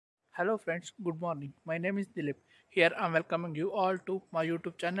Hello friends, good morning. My name is Dilip. Here I am welcoming you all to my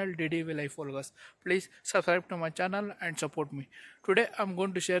YouTube channel DDV Life Volgas. Please subscribe to my channel and support me. Today I am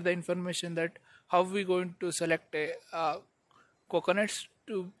going to share the information that how we going to select a coconuts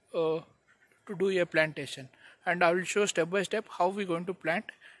to do a plantation, and I will show step by step how we going to plant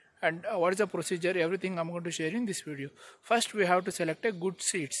and what is the procedure. Everything I'm going to share in this video. First we have to select a good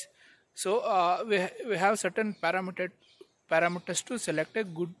seeds. So we have certain parameters to select a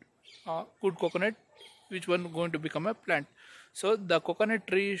good coconut, which one going to become a plant. So the coconut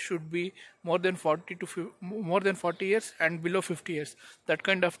tree should be more than 40 years and below 50 years. That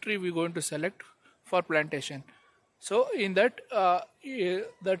kind of tree we going to select for plantation. So in that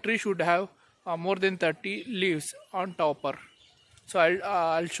the tree should have more than 30 leaves on topper. So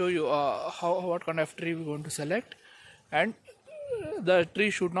I'll show you how what kind of tree we're going to select. And the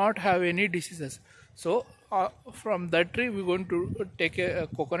tree should not have any diseases. So from that tree we're going to take a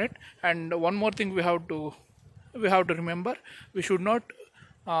coconut. And one more thing we have to remember: we should not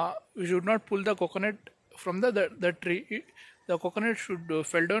pull the coconut from the tree. The coconut should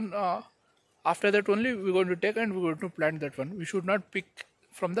fell down. After that only we're going to take and we're going to plant that one. We should not pick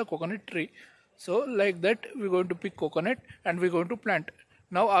from the coconut tree. So like that we're going to pick coconut and we're going to plant.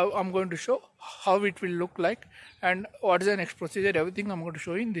 Now I'm going to show how it will look like and what is the next procedure. Everything I'm going to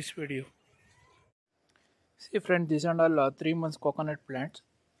show in this video. See friend, these are all 3 months coconut plants.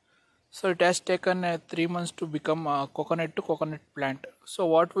 So it has taken 3 months to become coconut to coconut plant. So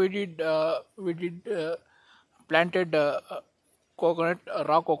what we did, planted coconut,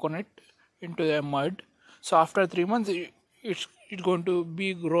 raw coconut into the mud. So after 3 months it's going to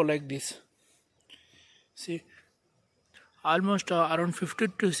be grow like this. See, almost around 50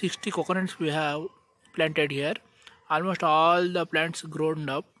 to 60 coconuts we have planted here. Almost all the plants grown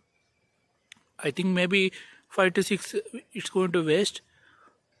up. I think maybe 5 to 6 it's going to waste.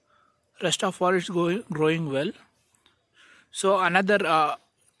 Rest of all is growing well. So another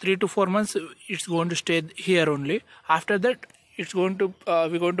 3 to 4 months it's going to stay here only. After that it's going to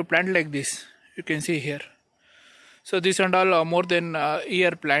we're going to plant like this. You can see here. So this and all more than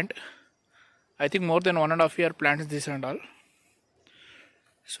year plant. I think more than 1.5 year plants this and all.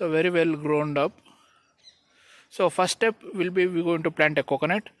 So very well grown up. So first step will be we're going to plant a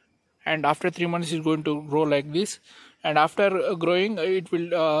coconut, and after 3 months it's going to grow like this. And after growing it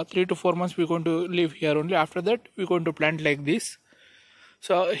will 3 to 4 months we're going to leave here only. After that we're going to plant like this.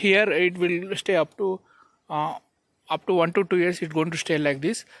 So here it will stay up to 1 to 2 years. It's going to stay like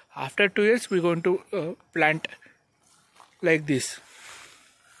this. After 2 years we're going to plant like this.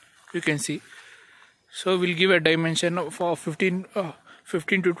 You can see. So we'll give a dimension for 15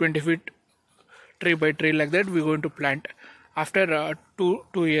 to 20 feet tree by tree, like that we're going to plant after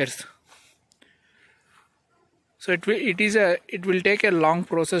 2 years. So it will take a long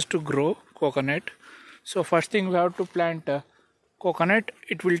process to grow coconut. So first thing we have to plant coconut.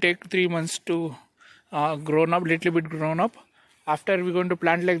 It will take 3 months to little bit grown up. After we're going to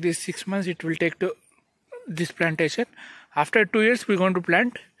plant like this 6 months it will take to this plantation. After 2 years we're going to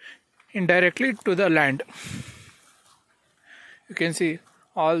plant indirectly to the land. You can see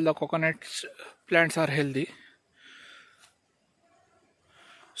all the coconut plants are healthy.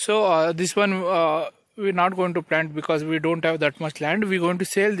 So this one we're not going to plant because we don't have that much land. We're going to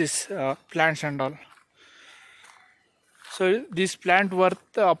sell this plants and all. So this plant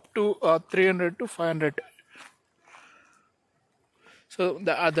worth up to 300 to 500. So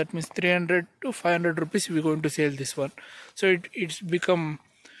that means 300 to 500 rupees we're going to sell this one. So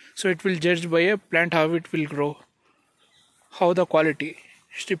it will judge by a plant how it will grow, how the quality.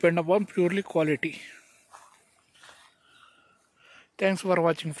 It's depend upon purely quality. Thanks for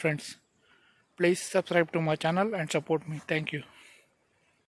watching friends. Please subscribe to my channel and support me. Thank you.